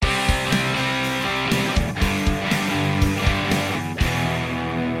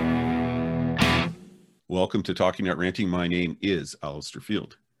Welcome to Talking Not Ranting. My name is Alistair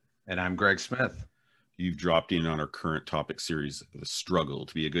Field. And I'm Greg Smith. You've dropped in on our current topic series, The Struggle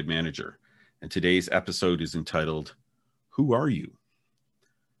to be a Good Manager. And today's episode is entitled, Who Are You?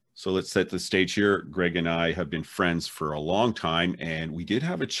 So let's set the stage here. Greg and I have been friends for a long time, and we did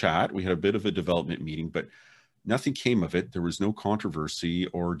have a chat. We had a bit of a development meeting, but nothing came of it. There was no controversy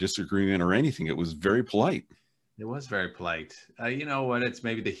or disagreement or anything. It was very polite. It was very polite. You know what? It's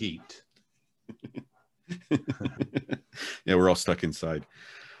maybe the heat. Yeah, we're all stuck inside.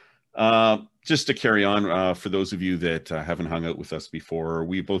 Just to carry on, for those of you that haven't hung out with us before,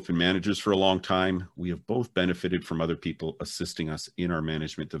 we've both been managers for a long time. We have both benefited from other people assisting us in our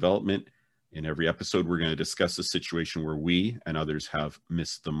management development. In every episode, we're going to discuss a situation where we and others have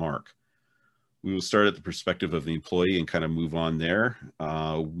missed the mark. We will start at the perspective of the employee and kind of move on there.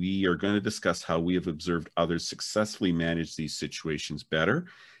 We are going to discuss how we have observed others successfully manage these situations better.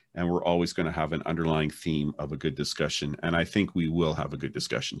 And we're always going to have an underlying theme of a good discussion. And I think we will have a good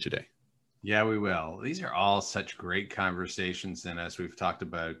discussion today. Yeah, we will. These are all such great conversations. And as we've talked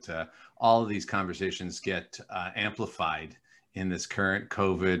about, all of these conversations get amplified in this current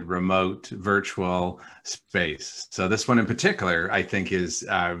COVID remote virtual space. So this one in particular, I think is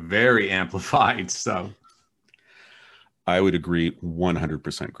very amplified. So I would agree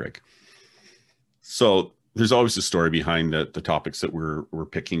 100%, Greg. So there's always a story behind the topics that we're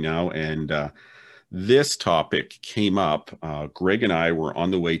picking now. And this topic came up. Greg and I were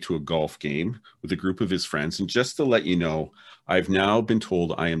on the way to a golf game with a group of his friends. And just to let you know, I've now been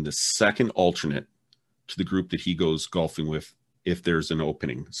told I am the second alternate to the group that he goes golfing with if there's an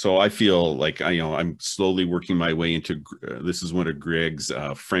opening. So I feel like I'm slowly working my way into, this is one of Greg's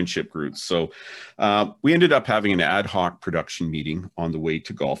friendship groups. So we ended up having an ad hoc production meeting on the way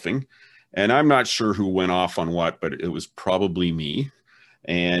to golfing. And I'm not sure who went off on what, but it was probably me.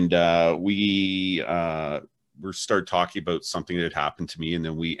 And we started talking about something that had happened to me. And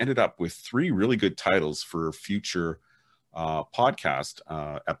then we ended up with 3 really good titles for future podcast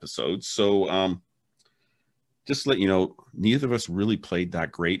episodes. So just to let you know, neither of us really played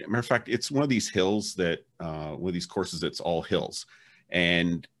that great. Matter of fact, it's one of these hills that, one of these courses that's all hills.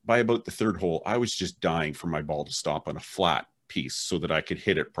 And by about the 3rd hole, I was just dying for my ball to stop on a flat piece so that I could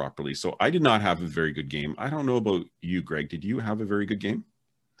hit it properly. So I did not have a very good game. I don't know about you, Greg. Did you have a very good game?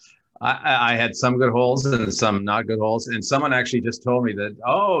 I had some good holes and some not good holes. And someone actually just told me that,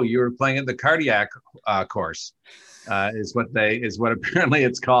 oh, you were playing at the cardiac course, is what apparently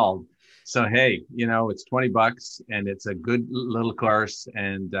it's called. So, hey, it's $20 and it's a good little course.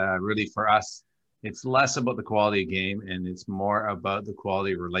 And really for us, it's less about the quality of game and it's more about the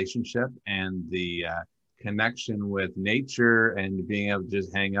quality of relationship and the connection with nature and being able to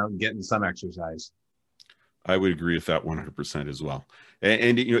just hang out and getting some exercise. I would agree with that 100% as well.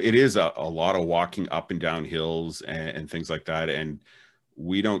 And it is a lot of walking up and down hills and things like that. And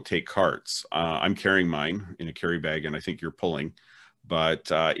we don't take carts. I'm carrying mine in a carry bag and I think you're pulling, but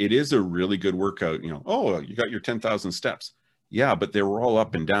it is a really good workout. Oh, you got your 10,000 steps. Yeah, but they were all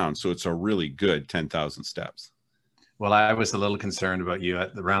up and down. So it's a really good 10,000 steps. Well, I was a little concerned about you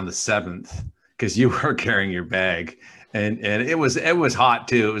at around the 7th, because you were carrying your bag, and it was hot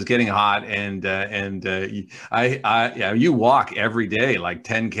too. It was getting hot, and you walk every day like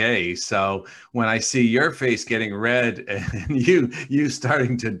 10K. So when I see your face getting red and you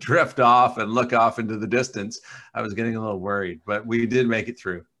starting to drift off and look off into the distance, I was getting a little worried. But we did make it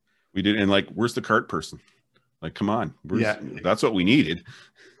through. We did, and where's the cart person? Come on, that's what we needed.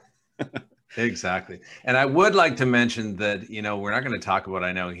 Exactly. And I would like to mention that, we're not going to talk about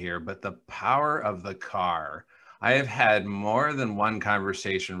I know here, but the power of the car. I have had more than one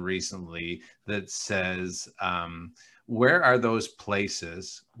conversation recently that says, where are those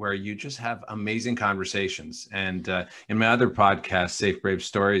places where you just have amazing conversations? And in my other podcast, Safe Brave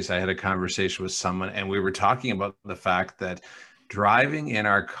Stories, I had a conversation with someone and we were talking about the fact that driving in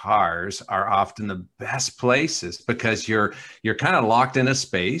our cars are often the best places because you're kind of locked in a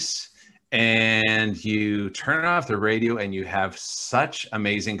space. And you turn off the radio and you have such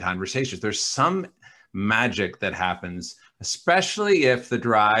amazing conversations. There's some magic that happens, especially if the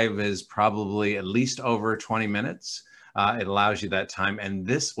drive is probably at least over 20 minutes. It allows you that time. And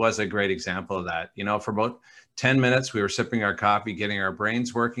this was a great example of that. For about 10 minutes, we were sipping our coffee, getting our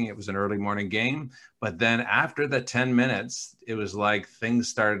brains working. It was an early morning game. But then after the 10 minutes, it was like things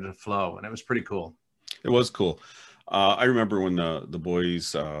started to flow and it was pretty cool. It was cool. I remember when the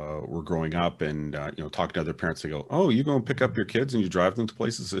boys were growing up and, talking to other parents, they go, oh, you go and pick up your kids and you drive them to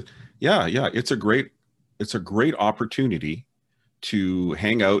places. Yeah. It's a great opportunity to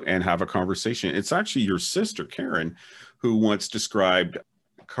hang out and have a conversation. It's actually your sister, Karen, who once described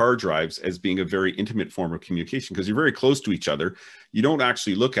car drives as being a very intimate form of communication because you're very close to each other. You don't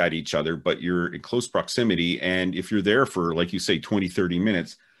actually look at each other, but you're in close proximity. And if you're there for, like you say, 20, 30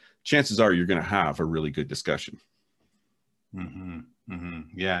 minutes, chances are you're going to have a really good discussion.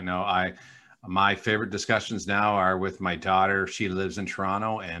 Yeah, no, my favorite discussions now are with my daughter. She lives in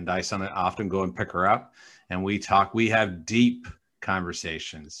Toronto, and I often go and pick her up, and we talk. We have deep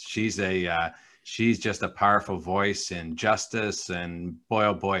conversations. She's just a powerful voice in justice, and boy,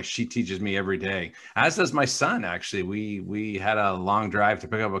 oh boy, she teaches me every day. As does my son. Actually, we had a long drive to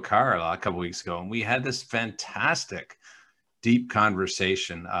pick up a car a couple of weeks ago, and we had this fantastic, deep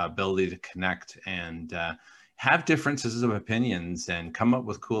conversation, ability to connect and have differences of opinions and come up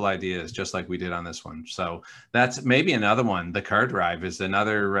with cool ideas, just like we did on this one. So that's maybe another one. The car drive is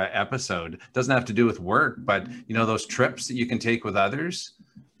another episode. Doesn't have to do with work, but those trips that you can take with others.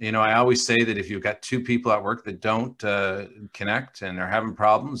 I always say that if you've got two people at work that don't connect and are having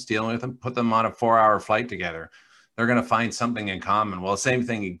problems dealing with them, put them on a 4-hour flight together. They're going to find something in common. Well, same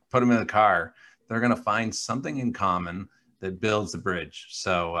thing, you put them in the car, they're going to find something in common that builds the bridge.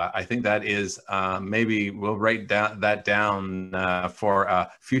 So I think that is maybe we'll write that down for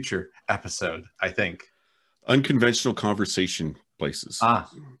a future episode, I think. Unconventional conversation places.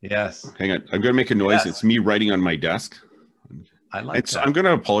 Yes. Hang on. I'm going to make a noise. Yes. It's me writing on my desk. I like that. I'm going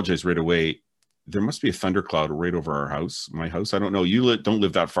to apologize right away. There must be a thundercloud right over our house, my house. I don't know. You don't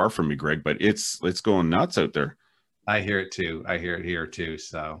live that far from me, Greg, but it's going nuts out there. I hear it too. I hear it here too.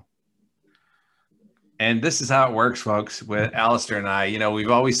 So. And this is how it works, folks, with Alistair and I. We've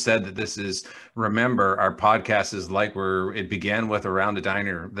always said that remember, our podcast is like it began with around the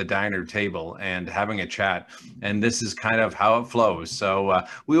diner table and having a chat. And this is kind of how it flows. So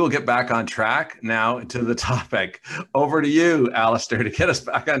we will get back on track now to the topic. Over to you, Alistair, to get us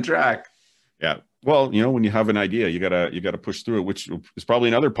back on track. Yeah. Well, when you have an idea, you gotta push through it, which is probably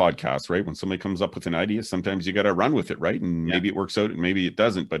another podcast, right? When somebody comes up with an idea, sometimes you got to run with it, right? And maybe it works out and maybe it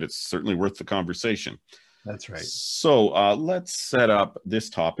doesn't, but it's certainly worth the conversation. That's right. So let's set up this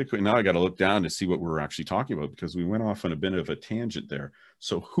topic. Now I got to look down to see what we're actually talking about because we went off on a bit of a tangent there.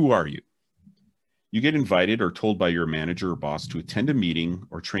 So who are you? You get invited or told by your manager or boss to attend a meeting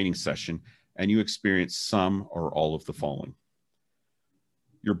or training session, and you experience some or all of the following.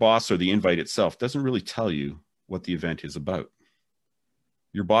 Your boss or the invite itself doesn't really tell you what the event is about.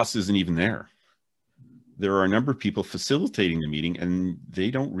 Your boss isn't even there. There are a number of people facilitating the meeting, and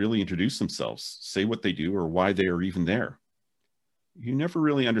they don't really introduce themselves, say what they do, or why they are even there. You never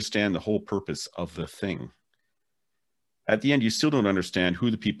really understand the whole purpose of the thing. At the end, you still don't understand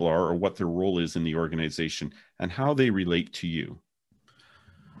who the people are or what their role is in the organization and how they relate to you.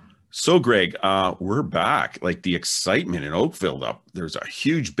 So, Greg, we're back. Like the excitement in Oakville, there's a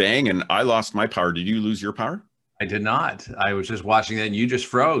huge bang, and I lost my power. Did you lose your power? I did not. I was just watching that, and you just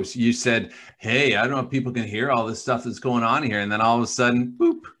froze. You said, "Hey, I don't know if people can hear all this stuff that's going on here," and then all of a sudden,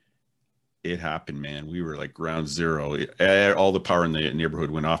 boop. It happened, man. We were like ground zero. All the power in the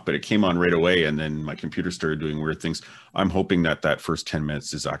neighborhood went off, but it came on right away. And then my computer started doing weird things. I'm hoping that first 10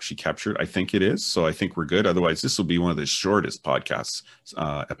 minutes is actually captured. I think it is. So I think we're good. Otherwise, this will be one of the shortest podcast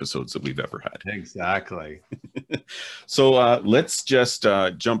episodes that we've ever had. Exactly. So let's just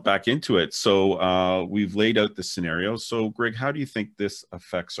jump back into it. So we've laid out the scenario. So Greg, how do you think this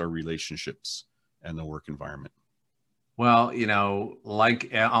affects our relationships and the work environment? Well,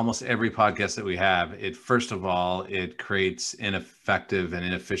 like almost every podcast that we have, first of all, it creates ineffective and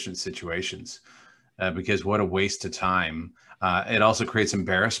inefficient situations because what a waste of time. It also creates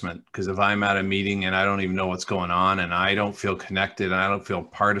embarrassment because if I'm at a meeting and I don't even know what's going on and I don't feel connected and I don't feel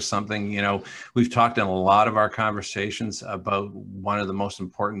part of something, we've talked in a lot of our conversations about one of the most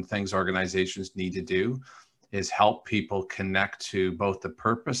important things organizations need to do is help people connect to both the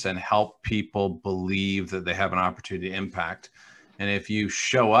purpose and help people believe that they have an opportunity to impact. And if you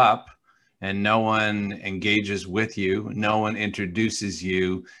show up and no one engages with you, no one introduces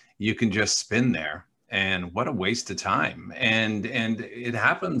you, you can just spin there. And what a waste of time. And it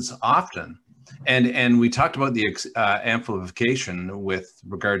happens often. And we talked about the amplification with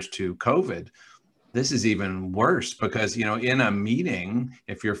regards to COVID. This is even worse because, in a meeting,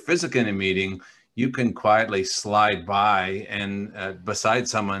 if you're physically in a meeting, you can quietly slide by and beside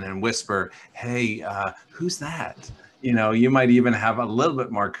someone and whisper, "Hey, who's that?" You might even have a little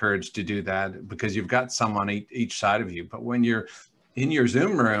bit more courage to do that because you've got someone each side of you. But when you're in your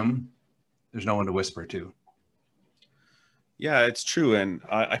Zoom room, there's no one to whisper to. Yeah, it's true. And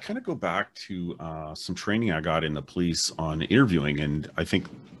I kind of go back to some training I got in the police on interviewing. And I think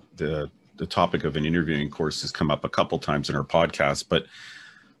the topic of an interviewing course has come up a couple times in our podcast, but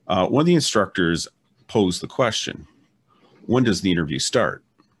one of the instructors posed the question, when does the interview start?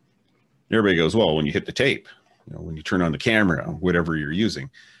 Everybody goes, well, when you hit the tape, when you turn on the camera, whatever you're using.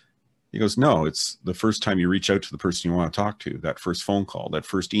 He goes, no, it's the first time you reach out to the person you want to talk to, that first phone call, that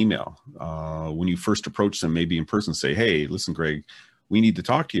first email. When you first approach them, maybe in person, say, hey, listen, Greg, we need to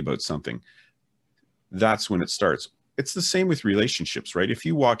talk to you about something. That's when it starts. It's the same with relationships, right? If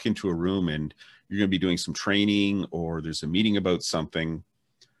you walk into a room and you're going to be doing some training or there's a meeting about something,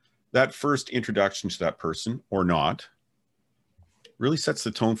 that first introduction to that person or not really sets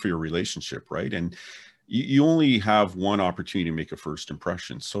the tone for your relationship, right? And you only have one opportunity to make a first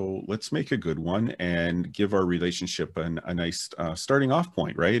impression. So let's make a good one and give our relationship a nice starting off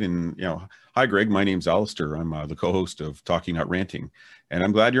point, right? And, hi, Greg, my name's Alistair. I'm the co-host of Talking Not Ranting, and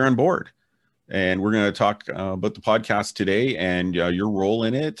I'm glad you're on board. And we're going to talk about the podcast today and your role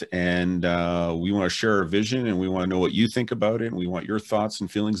in it. And we want to share our vision, and we want to know what you think about it. And we want your thoughts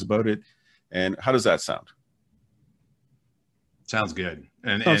and feelings about it. And how does that sound? Sounds good.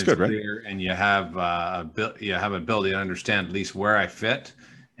 And Sounds good, clear, right? And you have ability to understand at least where I fit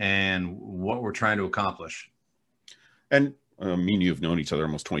and what we're trying to accomplish. And me and you have known each other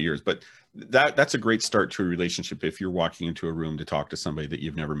almost 20 years, but that's a great start to a relationship if you're walking into a room to talk to somebody that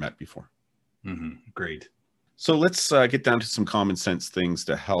you've never met before. Mm-hmm. Great. So let's get down to some common sense things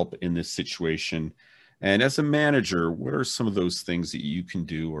to help in this situation. And as a manager, what are some of those things that you can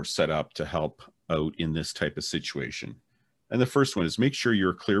do or set up to help out in this type of situation? And the first one is make sure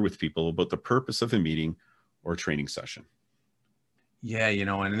you're clear with people about the purpose of a meeting or training session. Yeah,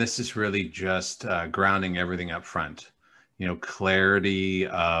 and this is really just grounding everything up front. Clarity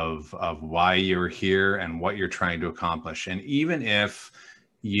of why you're here and what you're trying to accomplish. And even if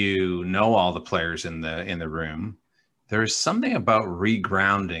you know all the players in the room, there's something about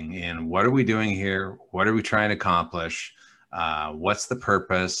regrounding in what are we doing here? What are we trying to accomplish? What's the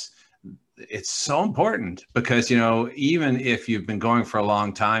purpose? It's so important because, even if you've been going for a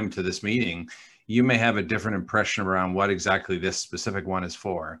long time to this meeting, you may have a different impression around what exactly this specific one is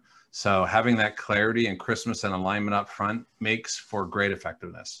for. So having that clarity and crispness and alignment up front makes for great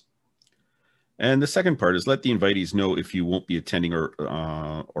effectiveness. And the second part is let the invitees know if you won't be attending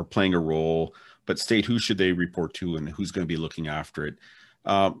or playing a role, but state who should they report to and who's going to be looking after it.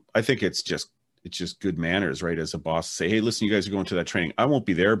 I think it's just good manners, right? As a boss, say, hey, listen, you guys are going to that training. I won't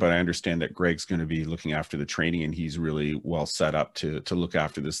be there, but I understand that Greg's going to be looking after the training and he's really well set up to look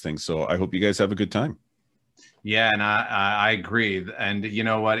after this thing. So I hope you guys have a good time. Yeah, and I agree. And you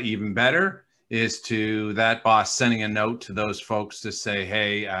know what, even better is to that boss sending a note to those folks to say,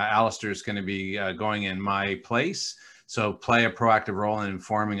 hey, Alistair is going to be going in my place. So play a proactive role in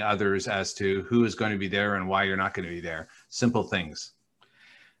informing others as to who is going to be there and why you're not going to be there. Simple things.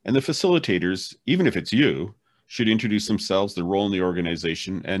 And the facilitators, even if it's you, should introduce themselves, their role in the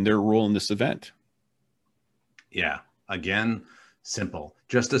organization, and their role in this event. Yeah, again, simple.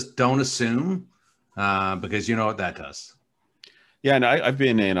 Just don't assume, because you know what that does. Yeah, and I've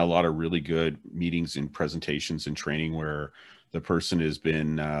been in a lot of really good meetings and presentations and training where the person has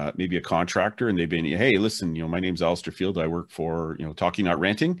been maybe a contractor and they've been, hey, listen, my name's Alistair Field. I work for, Talking Not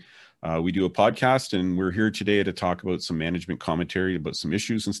Ranting. We do a podcast and we're here today to talk about some management commentary about some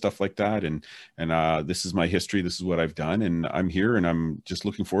issues and stuff like that. And this is my history. This is what I've done. And I'm here and I'm just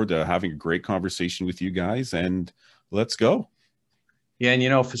looking forward to having a great conversation with you guys, and let's go. Yeah. And,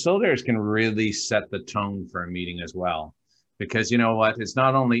 facilitators can really set the tone for a meeting as well, because you know what, it's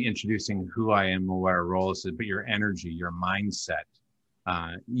not only introducing who I am or what our role is, but your energy, your mindset.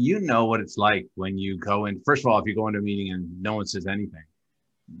 You know what it's like when you go in. First of all, if you go into a meeting and no one says anything,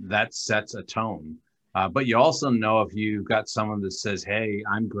 that sets a tone. But you also know if you've got someone that says, hey,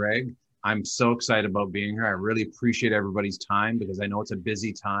 I'm Greg. I'm so excited about being here. I really appreciate everybody's time because I know it's a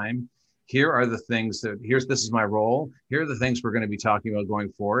busy time. Here are the things this is my role. Here are the things we're going to be talking about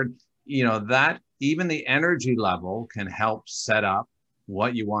going forward. That even the energy level can help set up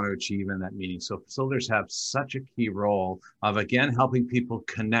what you want to achieve in that meeting. So facilitators have such a key role of, again, helping people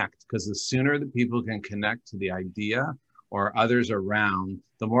connect, because the sooner that people can connect to the idea or others around,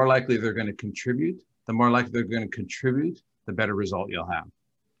 the more likely they're going to contribute. The more likely they're going to contribute, the better result you'll have.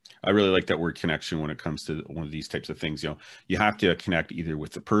 I really like that word connection when it comes to one of these types of things. You have to connect either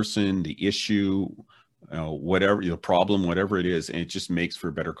with the person, the issue, whatever the problem, whatever it is, and it just makes for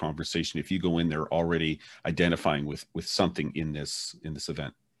a better conversation if you go in there already identifying with something in this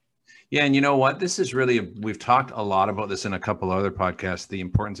event. Yeah, and you know what? This is really we've talked a lot about this in a couple other podcasts, the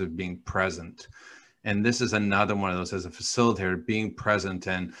importance of being present. And this is another one of those as a facilitator, being present.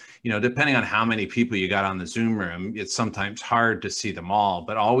 And, depending on how many people you got on the Zoom room, it's sometimes hard to see them all,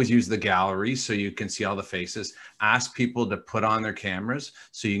 but always use the gallery so you can see all the faces. Ask people to put on their cameras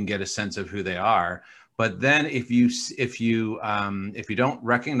so you can get a sense of who they are. But then if you don't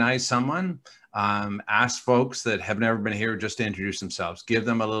recognize someone, ask folks that have never been here just to introduce themselves. Give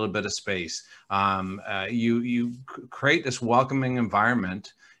them a little bit of space. You create this welcoming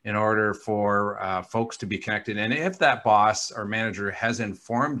environment in order for folks to be connected. And if that boss or manager has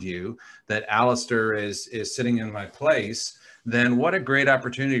informed you that Alistair is sitting in my place, then what a great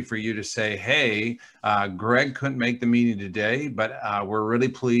opportunity for you to say, hey, Greg couldn't make the meeting today, but we're really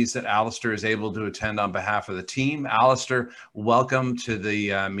pleased that Alistair is able to attend on behalf of the team. Alistair, welcome to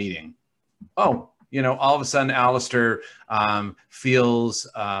the meeting. Oh, all of a sudden, Alistair feels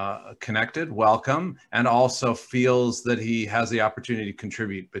connected, welcome, and also feels that he has the opportunity to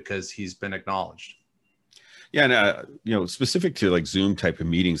contribute because he's been acknowledged. Yeah, and specific to like Zoom type of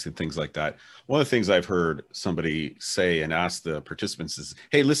meetings and things like that, one of the things I've heard somebody say and ask the participants is,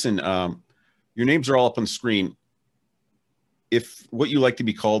 "Hey, listen, your names are all up on the screen. If what you like to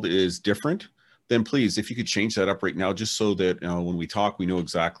be called is different, then please, if you could change that up right now, just so that when we talk, we know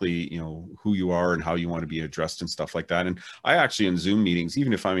exactly who you are and how you want to be addressed and stuff like that." And I actually, in Zoom meetings,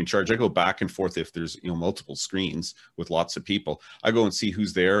 even if I'm in charge, I go back and forth. If there's multiple screens with lots of people, I go and see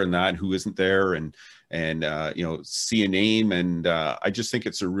who's there and who isn't there, and see a name. And I just think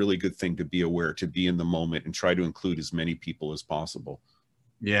it's a really good thing to be aware, to be in the moment, and try to include as many people as possible.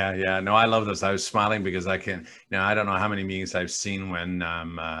 Yeah. No, I love this. I was smiling because I don't know how many meetings I've seen when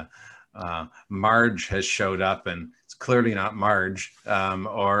Marge has showed up and it's clearly not Marge,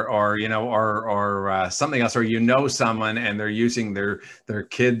 or something else, or someone and they're using their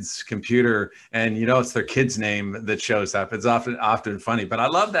kid's computer and it's their kid's name that shows up. It's often funny, but I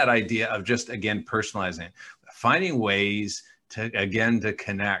love that idea of just, again, personalizing, finding ways to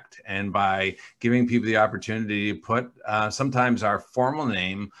connect, and by giving people the opportunity to put sometimes our formal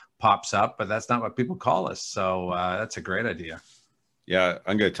name pops up, but that's not what people call us. So that's a great idea. Yeah,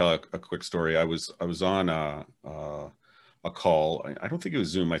 I'm going to tell a quick story. I was on a call. I don't think it was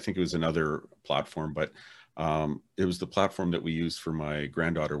Zoom. I think it was another platform, but it was the platform that we use for my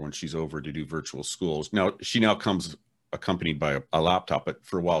granddaughter when she's over to do virtual schools. Now, she comes accompanied by a laptop, but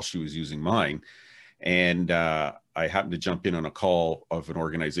for a while she was using mine. And I happened to jump in on a call of an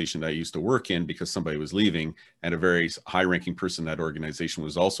organization that I used to work in because somebody was leaving, and a very high-ranking person in that organization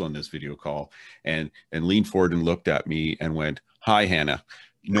was also on this video call, and leaned forward and looked at me and went, "Hi, Hannah,"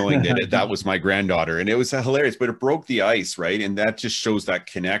 knowing that that was my granddaughter. And it was hilarious, but it broke the ice, right? And that just shows that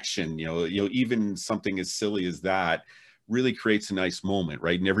connection. Even something as silly as that really creates a nice moment,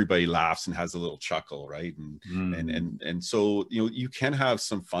 right? And everybody laughs and has a little chuckle, right? And so you can have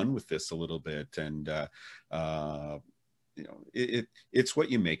some fun with this a little bit, and it's what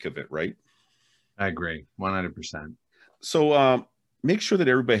you make of it, right? I agree 100%. So make sure that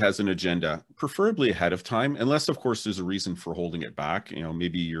everybody has an agenda, preferably ahead of time, unless of course there's a reason for holding it back.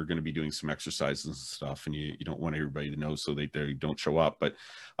 Maybe you're going to be doing some exercises and stuff, and you don't want everybody to know so they don't show up. But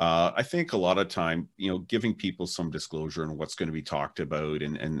I think a lot of time, giving people some disclosure on what's going to be talked about,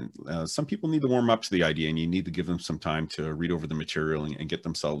 and some people need to warm up to the idea, and you need to give them some time to read over the material and get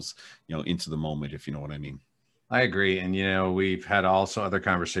themselves, into the moment, if you know what I mean. I agree. And, we've had also other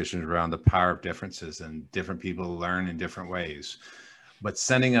conversations around the power of differences, and different people learn in different ways. But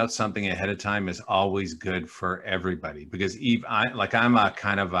sending out something ahead of time is always good for everybody, because I'm a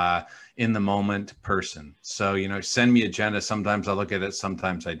kind of a in the moment person. So, send me agenda. Sometimes I look at it,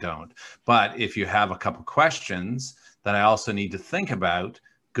 sometimes I don't. But if you have a couple questions that I also need to think about,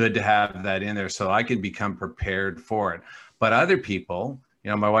 good to have that in there so I can become prepared for it. But other people,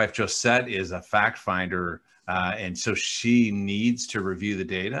 my wife Josette is a fact finder, and so she needs to review the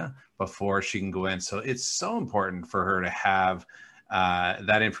data before she can go in. So it's so important for her to have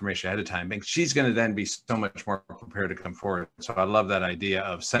that information ahead of time, and she's going to then be so much more prepared to come forward. So I love that idea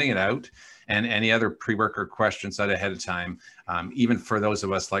of sending it out, and any other pre-work or questions out ahead of time, even for those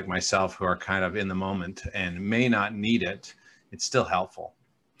of us like myself who are kind of in the moment and may not need it, it's still helpful.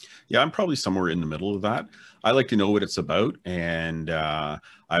 Yeah, I'm probably somewhere in the middle of that. I like to know what it's about, and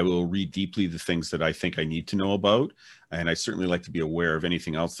I will read deeply the things that I think I need to know about. And I certainly like to be aware of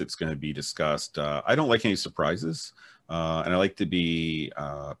anything else that's going to be discussed. I don't like any surprises, and I like to be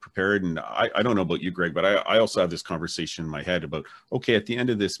prepared. And I don't know about you, Greg, but I also have this conversation in my head about, okay, at the end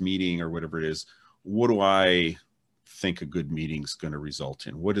of this meeting or whatever it is, what do I think a good meeting is going to result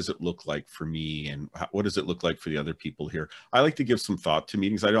in? What does it look like for me, and what does it look like for the other people here? I like to give some thought to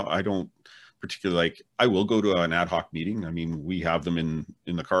meetings. I don't particularly like, I will go to an ad hoc meeting. I mean, we have them in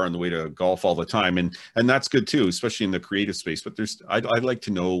the car on the way to golf all the time, and that's good too, especially in the creative space. But I'd like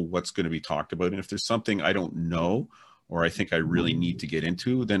to know what's going to be talked about, and if there's something I don't know or I think I really need to get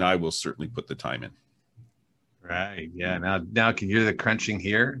into, then I will certainly put the time in. Right. Yeah. Now can you hear the crunching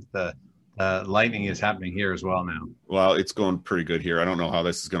here? Lightning is happening here as well now. Well, it's going pretty good here. I don't know how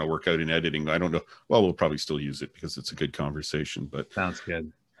this is going to work out in editing. I don't know. Well, we'll probably still use it because it's a good conversation. But Sounds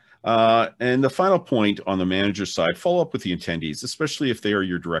good. and the final point on the manager side, follow up with the attendees, especially if they are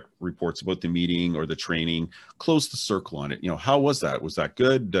your direct reports about the meeting or the training. Close the circle on it. How was that? Was that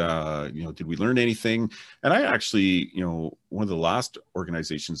good? Did we learn anything? And I actually, one of the last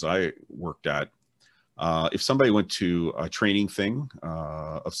organizations I worked at, if somebody went to a training thing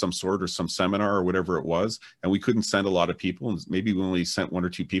of some sort or some seminar or whatever it was, and we couldn't send a lot of people, and maybe we only sent 1 or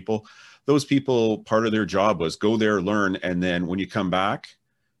 2 people, those people, part of their job was go there, learn, and then when you come back,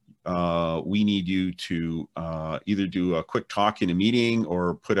 we need you to either do a quick talk in a meeting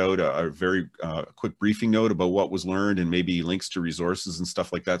or put out a very quick briefing note about what was learned and maybe links to resources and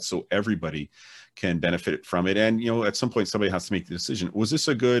stuff like that, so everybody can benefit from it. And at some point somebody has to make the decision, was this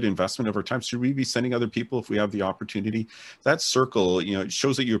a good investment of our time? Should we be sending other people if we have the opportunity? That circle, it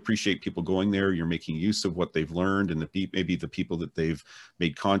shows that you appreciate people going there, you're making use of what they've learned and maybe the people that they've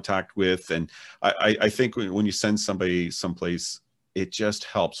made contact with. And I think when you send somebody someplace, it just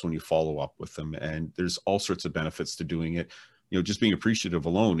helps when you follow up with them, and there's all sorts of benefits to doing it. Just being appreciative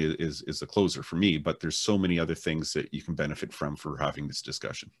alone is a closer for me, but there's so many other things that you can benefit from for having this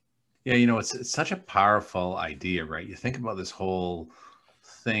discussion. Yeah, it's such a powerful idea, right? You think about this whole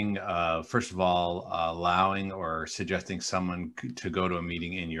thing of, first of all, allowing or suggesting someone to go to a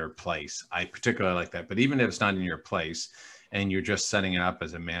meeting in your place. I particularly like that, but even if it's not in your place and you're just setting it up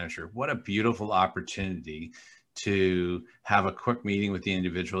as a manager, what a beautiful opportunity to have a quick meeting with the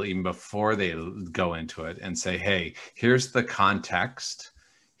individual even before they go into it and say, hey, here's the context.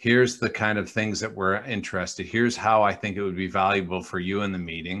 Here's the kind of things that we're interested. Here's how I think it would be valuable for you in the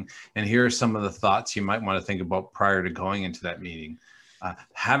meeting. And here are some of the thoughts you might want to think about prior to going into that meeting.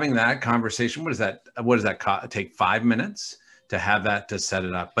 Having that conversation, what does that take 5 minutes to have that, to set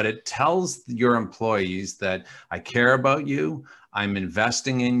it up? But it tells your employees that I care about you, I'm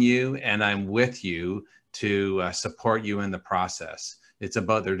investing in you, and I'm with you to support you in the process. It's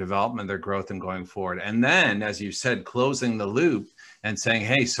about their development, their growth, and going forward. And then, as you said, closing the loop and saying,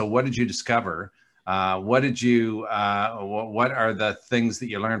 hey, so what did you discover? What are the things that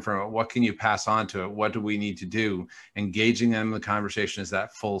you learned from it? What can you pass on to it? What do we need to do? Engaging them in the conversation is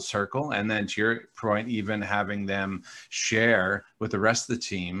that full circle. And then to your point, even having them share with the rest of the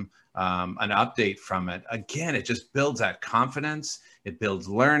team an update from it. Again, it just builds that confidence. It builds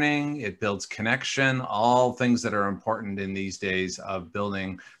learning, it builds connection, all things that are important in these days of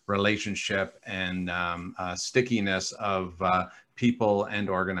building relationship and stickiness of people and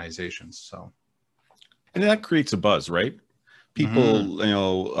organizations. So, and that creates a buzz, right? People,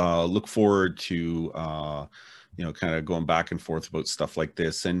 look forward to, kind of going back and forth about stuff like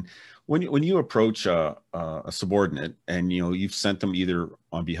this. And when you approach a subordinate and, you've sent them either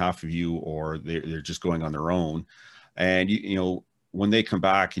on behalf of you or they're just going on their own, and when they come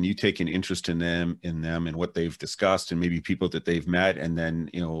back and you take an interest in them and what they've discussed and maybe people that they've met, and then,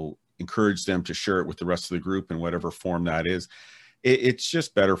 encourage them to share it with the rest of the group in whatever form that is, it's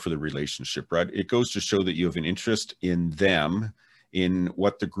just better for the relationship, right? It goes to show that you have an interest in them, in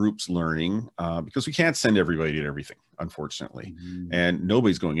what the group's learning, because we can't send everybody to everything, unfortunately. And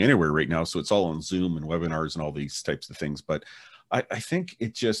nobody's going anywhere right now. So it's all on Zoom and webinars and all these types of things. But I think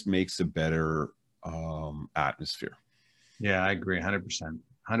it just makes a better atmosphere. Yeah, I agree. 100%.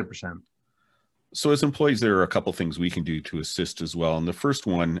 100%. So as employees, there are a couple things we can do to assist as well. And the first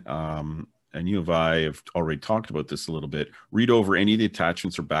one, and you and I have already talked about this a little bit, read over any of the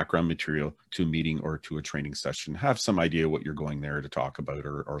attachments or background material to a meeting or to a training session. Have some idea what you're going there to talk about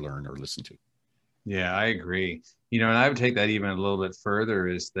or learn or listen to. Yeah, I agree. And I would take that even a little bit further,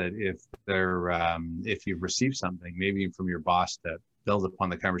 is that if you've received something, maybe from your boss that builds upon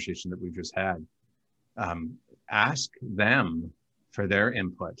the conversation that we've just had, ask them for their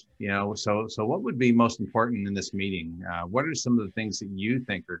input. So what would be most important in this meeting? What are some of the things that you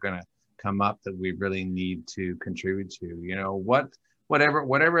think are going to come up that we really need to contribute to?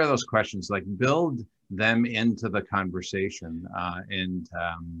 Whatever those questions, like, build them into the conversation,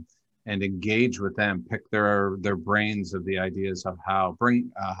 and engage with them, pick their brains of the ideas of how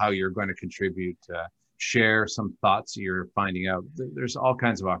you're going to contribute, share some thoughts you're finding out. There's all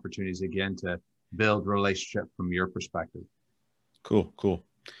kinds of opportunities, again, to build relationship from your perspective. Cool.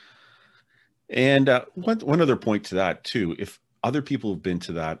 And one other point to that too, if other people have been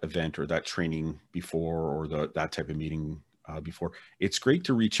to that event or that training before, or that type of meeting before, it's great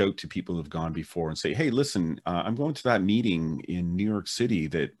to reach out to people who've gone before and say, hey, listen, I'm going to that meeting in New York City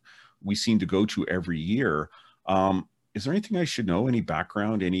that we seem to go to every year. is there anything I should know? Any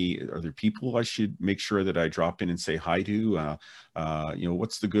background? Any other people I should make sure that I drop in and say hi to?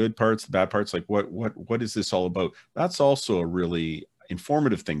 What's the good parts, the bad parts? Like what is this all about? That's also a really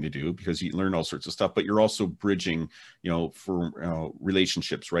informative thing to do because you learn all sorts of stuff, but you're also bridging, for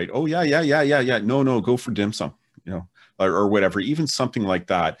relationships, right? Oh yeah. No, go for dim sum, or whatever, even something like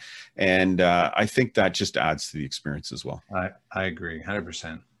that. And I think that just adds to the experience as well. I agree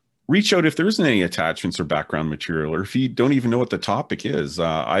 100%. Reach out if there isn't any attachments or background material, or if you don't even know what the topic is.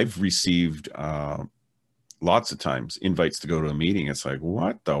 I've received lots of times invites to go to a meeting. It's like,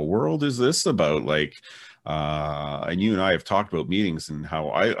 what the world is this about? Like, and you and I have talked about meetings and how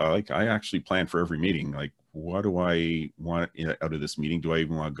I actually plan for every meeting. Like, what do I want out of this meeting? Do I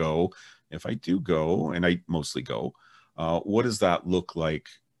even want to go? If I do go, and I mostly go, what does that look like?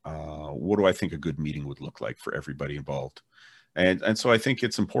 What do I think a good meeting would look like for everybody involved? And so I think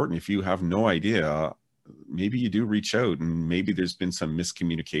it's important, if you have no idea, maybe you do reach out, and maybe there's been some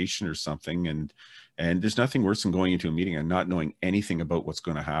miscommunication or something. And there's nothing worse than going into a meeting and not knowing anything about what's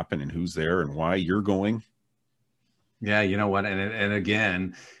going to happen and who's there and why you're going. Yeah, you know what? And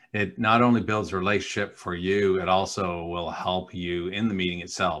again, it not only builds a relationship for you, it also will help you in the meeting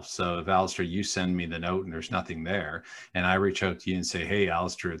itself. So if Alistair, you send me the note and there's nothing there, and I reach out to you and say, hey,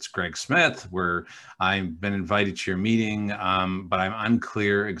 Alistair, it's Greg Smith, where I've been invited to your meeting, but I'm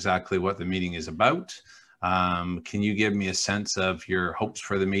unclear exactly what the meeting is about. Can you give me a sense of your hopes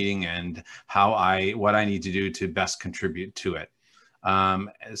for the meeting and what I need to do to best contribute to it?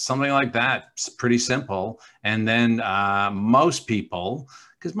 Something like that. It's pretty simple. And then most people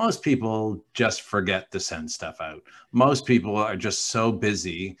just forget to send stuff out. Most people are just so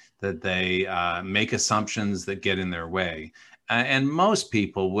busy that they make assumptions that get in their way. And most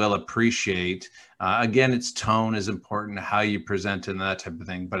people will appreciate, again, its tone is important, how you present and that type of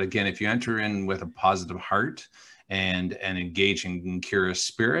thing. But again, if you enter in with a positive heart and an engaging and curious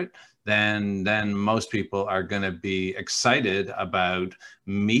spirit, then most people are going to be excited about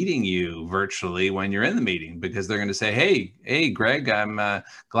meeting you virtually when you're in the meeting, because they're going to say, hey, Greg, I'm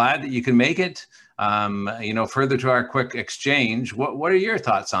glad that you can make it. Further to our quick exchange, what are your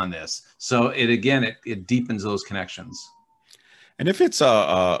thoughts on this? So it deepens those connections. And if it's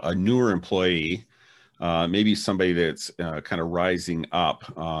a newer employee, maybe somebody that's kind of rising up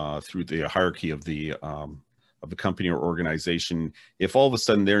through the hierarchy of the company or organization, if all of a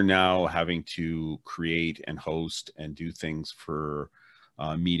sudden they're now having to create and host and do things for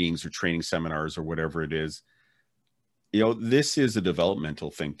meetings or training seminars or whatever it is, this is a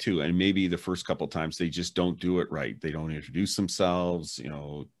developmental thing too. And maybe the first couple of times they just don't do it right. They don't introduce themselves,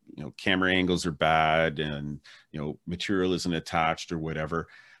 camera angles are bad, and, material isn't attached or whatever.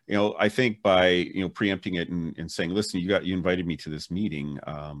 I think by, preempting it and saying, listen, you invited me to this meeting.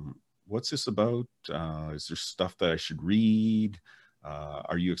 What's this about? Is there stuff that I should read?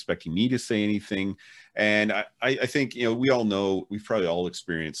 Are you expecting me to say anything? And I think, we all know, we've probably all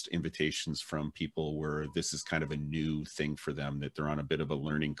experienced invitations from people where this is kind of a new thing for them, that they're on a bit of a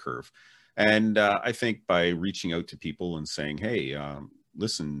learning curve. And I think by reaching out to people and saying, hey,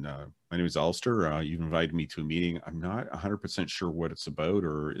 listen, my name is Alistair. You've invited me to a meeting. I'm not 100% sure what it's about,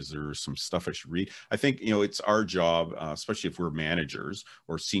 or is there some stuff I should read? I think, it's our job, especially if we're managers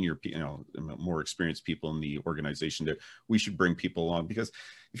or senior, more experienced people in the organization, that we should bring people along, because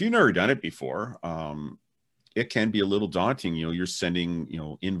if you've never done it before, it can be a little daunting. You're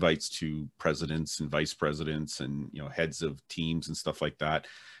sending, invites to presidents and vice presidents and, heads of teams and stuff like that.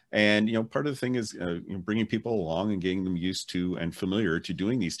 And, part of the thing is bringing people along and getting them used to and familiar to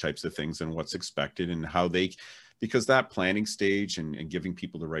doing these types of things and what's expected and how because that planning stage and giving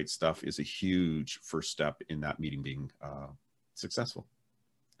people the right stuff is a huge first step in that meeting being successful.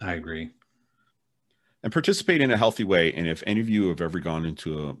 I agree. And participate in a healthy way. And if any of you have ever gone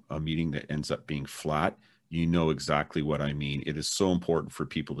into a meeting that ends up being flat, you know exactly what I mean. It is so important for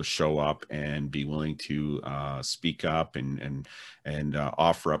people to show up and be willing to speak up and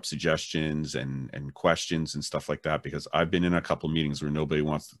offer up suggestions and questions and stuff like that. Because I've been in a couple of meetings where nobody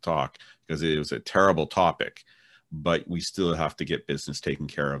wants to talk because it was a terrible topic, but we still have to get business taken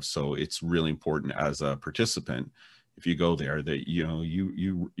care of. So it's really important as a participant, if you go there, that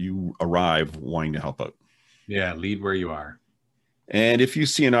you arrive wanting to help out. Yeah, lead where you are. And if you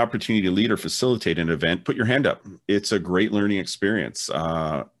see an opportunity to lead or facilitate an event, put your hand up. It's a great learning experience.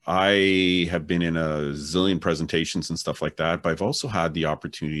 I have been in a zillion presentations and stuff like that, but I've also had the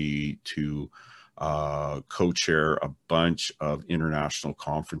opportunity to co-chair a bunch of international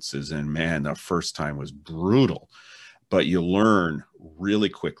conferences. And man, the first time was brutal, but you learn really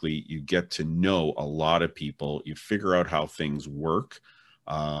quickly. You get to know a lot of people. You figure out how things work.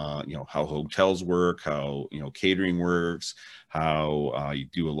 how hotels work, how, catering works, how you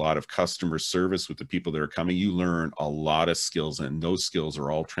do a lot of customer service with the people that are coming. You learn a lot of skills, and those skills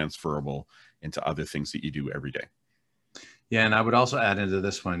are all transferable into other things that you do every day. Yeah, and I would also add into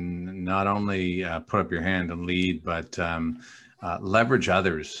this one, not only put up your hand and lead, but leverage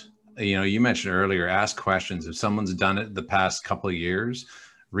others. You mentioned earlier, ask questions. If someone's done it the past couple of years,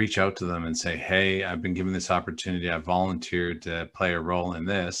 reach out to them and say, hey, I've been given this opportunity. I volunteered to play a role in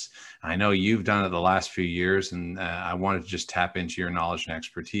this. I know you've done it the last few years, and I wanted to just tap into your knowledge and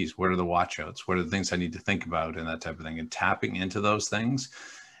expertise. What are the watchouts? What are the things I need to think about, and that type of thing, and tapping into those things.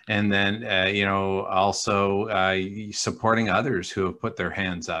 And then, also supporting others who have put their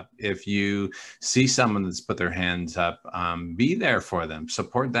hands up. If you see someone that's put their hands up, be there for them,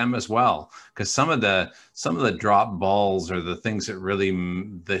 support them as well. Because some of the drop balls or the things that really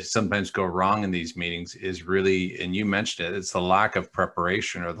that sometimes go wrong in these meetings is really, and you mentioned it, it's the lack of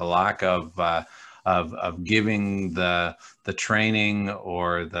preparation or the lack of giving the training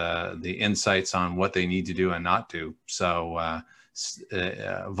or the insights on what they need to do and not do. So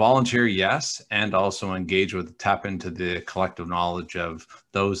volunteer, yes, and also engage with, tap into the collective knowledge of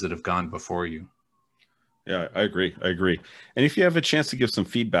those that have gone before you. Yeah, I agree. And if you have a chance to give some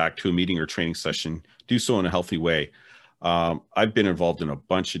feedback to a meeting or training session, do so in a healthy way. I've been involved in a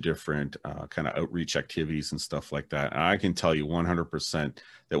bunch of different kind of outreach activities and stuff like that. And I can tell you 100%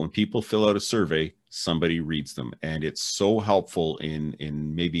 that when people fill out a survey, somebody reads them. And it's so helpful in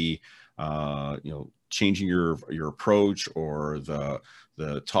maybe, changing your approach or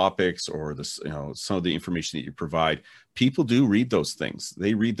the topics or some of the information that you provide. People do read those things.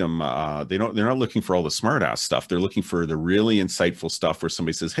 They read them. They're not looking for all the smart ass stuff. They're looking for the really insightful stuff where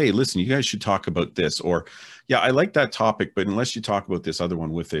somebody says, hey, listen, you guys should talk about this, or yeah, I like that topic, but unless you talk about this other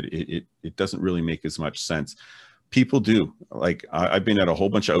one with it, it doesn't really make as much sense. People do. Like I've been at a whole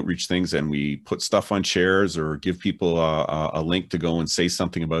bunch of outreach things, and we put stuff on chairs or give people a link to go and say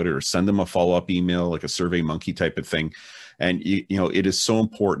something about it, or send them a follow-up email, like a Survey Monkey type of thing. And it is so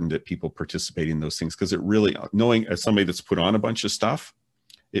important that people participate in those things, because it really, knowing as somebody that's put on a bunch of stuff,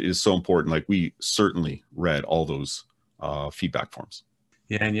 it is so important. Like we certainly read all those feedback forms.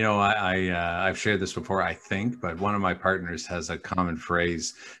 Yeah, and I've shared this before, I think, but one of my partners has a common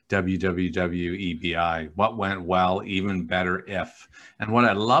phrase, WWWEBI, what went well, even better if. And what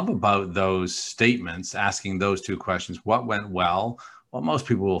I love about those statements, asking those two questions, what went well? Well, most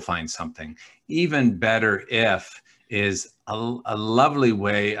people will find something. Even better if is a lovely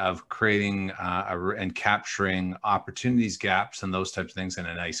way of creating and capturing opportunities, gaps, and those types of things in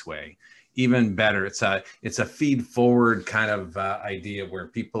a nice way. Even better, it's a feed forward kind of idea where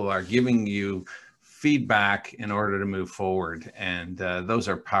people are giving you feedback in order to move forward, and those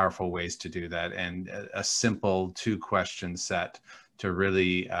are powerful ways to do that, and a simple 2-question set to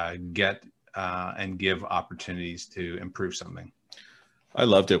really get and give opportunities to improve something. I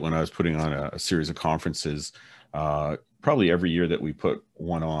loved it when I was putting on a series of conferences. Probably every year that we put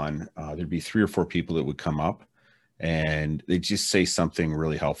one on, there'd be 3 or 4 people that would come up, and they just say something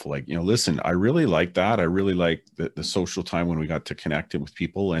really helpful, like, listen, I really like that. I really like the social time when we got to connect with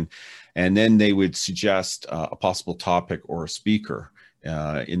people. And then they would suggest a possible topic or a speaker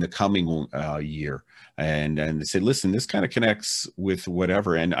in the coming year. And they said, listen, this kind of connects with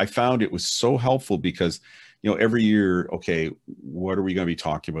whatever. And I found it was so helpful because, every year, okay, what are we going to be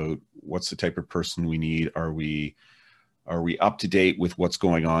talking about? What's the type of person we need? Are we up to date with what's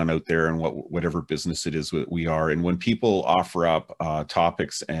going on out there and whatever business it is we are? And when people offer up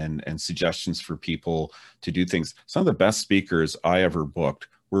topics and suggestions for people to do things, some of the best speakers I ever booked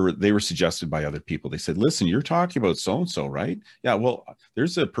were suggested by other people. They said, listen, you're talking about so-and-so, right? Yeah, well,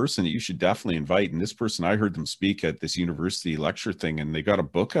 there's a person that you should definitely invite. And this person, I heard them speak at this university lecture thing, and they got a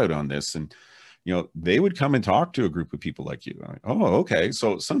book out on this. And, they would come and talk to a group of people like you. Like, oh, okay.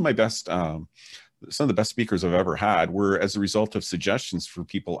 So some of the best speakers I've ever had were as a result of suggestions for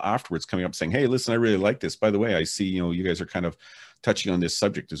people afterwards coming up saying, hey, listen, I really like this. By the way, I see, you guys are kind of touching on this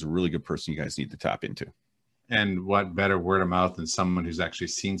subject. There's a really good person you guys need to tap into. And what better word of mouth than someone who's actually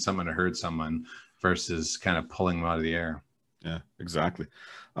seen someone or heard someone versus kind of pulling them out of the air. Yeah, exactly.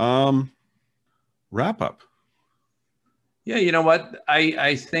 Wrap up. Yeah, you know what?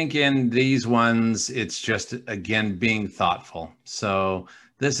 I think in these ones, it's just, again, being thoughtful. So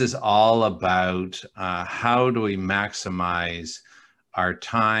this is all about how do we maximize our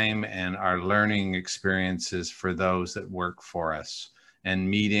time and our learning experiences for those that work for us. And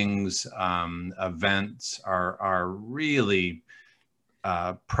meetings, events are really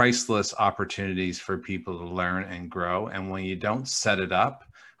priceless opportunities for people to learn and grow. And when you don't set it up,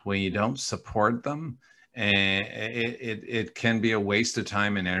 when you don't support them, and it can be a waste of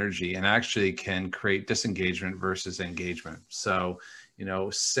time and energy, and actually can create disengagement versus engagement. So,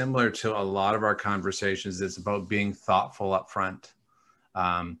 similar to a lot of our conversations, it's about being thoughtful up front.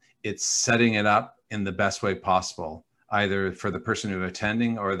 It's setting it up in the best way possible, either for the person who's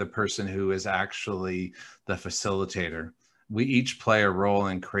attending or the person who is actually the facilitator. We each play a role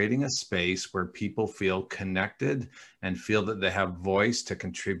in creating a space where people feel connected and feel that they have voice to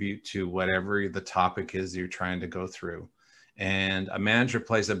contribute to whatever the topic is you're trying to go through. And a manager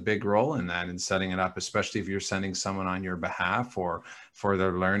plays a big role in that, in setting it up, especially if you're sending someone on your behalf or for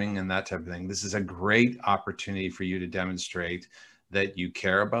their learning and that type of thing. This is a great opportunity for you to demonstrate that you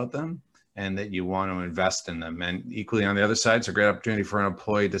care about them and that you want to invest in them. And equally on the other side, it's a great opportunity for an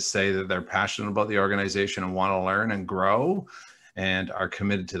employee to say that they're passionate about the organization and want to learn and grow and are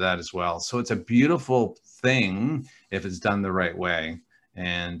committed to that as well. So it's a beautiful thing if it's done the right way.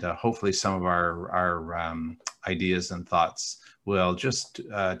 And hopefully some of our ideas and thoughts will just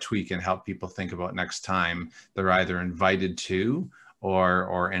tweak and help people think about next time they're either invited to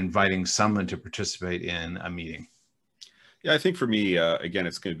or inviting someone to participate in a meeting. Yeah, I think for me, again,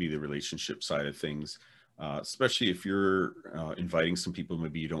 it's going to be the relationship side of things, especially if you're inviting some people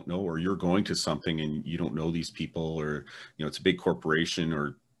maybe you don't know, or you're going to something and you don't know these people, or, it's a big corporation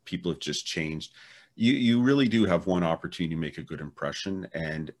or people have just changed. You really do have one opportunity to make a good impression,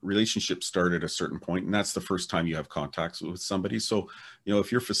 and relationships start at a certain point, and that's the first time you have contacts with somebody. So,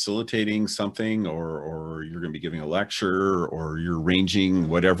 if you're facilitating something or you're going to be giving a lecture or you're arranging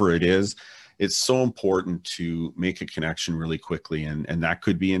whatever it is, it's so important to make a connection really quickly. And that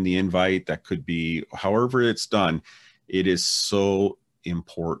could be in the invite, that could be however it's done. It is so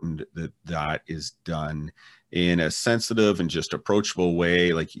important that that is done in a sensitive and just approachable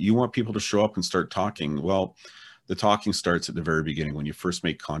way. Like, you want people to show up and start talking. Well, the talking starts at the very beginning, when you first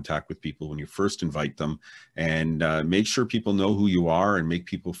make contact with people, when you first invite them, and make sure people know who you are and make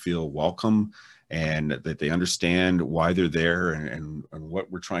people feel welcome, and that they understand why they're there and what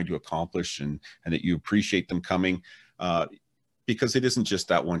we're trying to accomplish, and that you appreciate them coming. Because it isn't just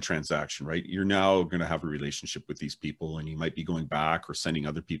that one transaction, right? You're now going to have a relationship with these people, and you might be going back or sending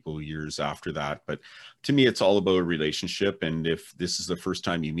other people years after that. But to me, it's all about a relationship. And if this is the first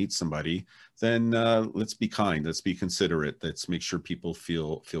time you meet somebody, then let's be kind, let's be considerate, let's make sure people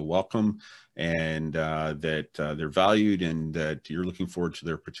feel welcome, and that they're valued, and that you're looking forward to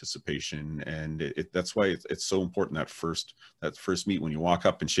their participation. And that's why it's so important, that first meet, when you walk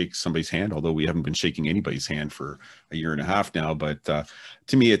up and shake somebody's hand, although we haven't been shaking anybody's hand for a year and a half now. But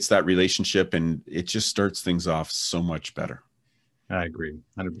to me, it's that relationship, and it just starts things off so much better. I agree,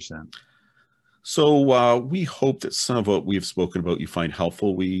 100%. So we hope that some of what we've spoken about you find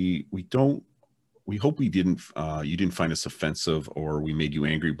helpful. We hope you didn't find us offensive or we made you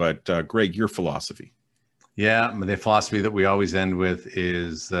angry. But Greg, your philosophy. Yeah, the philosophy that we always end with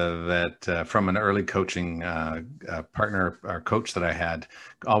is that from an early coaching partner or coach that I had,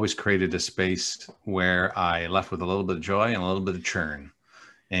 always created a space where I left with a little bit of joy and a little bit of churn.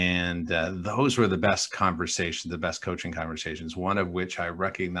 And those were the best conversations, the best coaching conversations, one of which I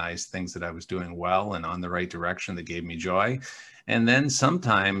recognized things that I was doing well and on the right direction that gave me joy. And then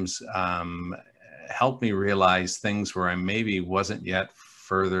sometimes helped me realize things where I maybe wasn't yet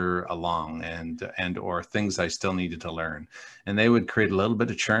further along, and or things I still needed to learn. And they would create a little bit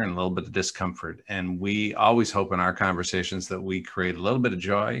of churn, a little bit of discomfort. And we always hope in our conversations that we create a little bit of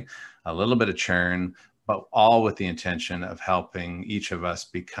joy, a little bit of churn, but all with the intention of helping each of us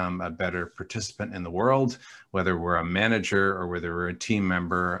become a better participant in the world, whether we're a manager or whether we're a team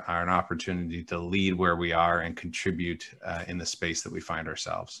member, or an opportunity to lead where we are and contribute in the space that we find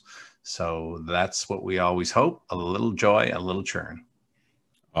ourselves. So that's what we always hope: a little joy, a little churn.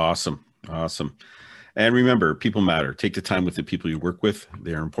 Awesome. And remember, people matter. Take the time with the people you work with.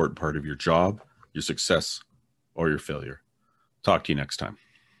 They're an important part of your job, your success, or your failure. Talk to you next time.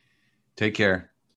 Take care.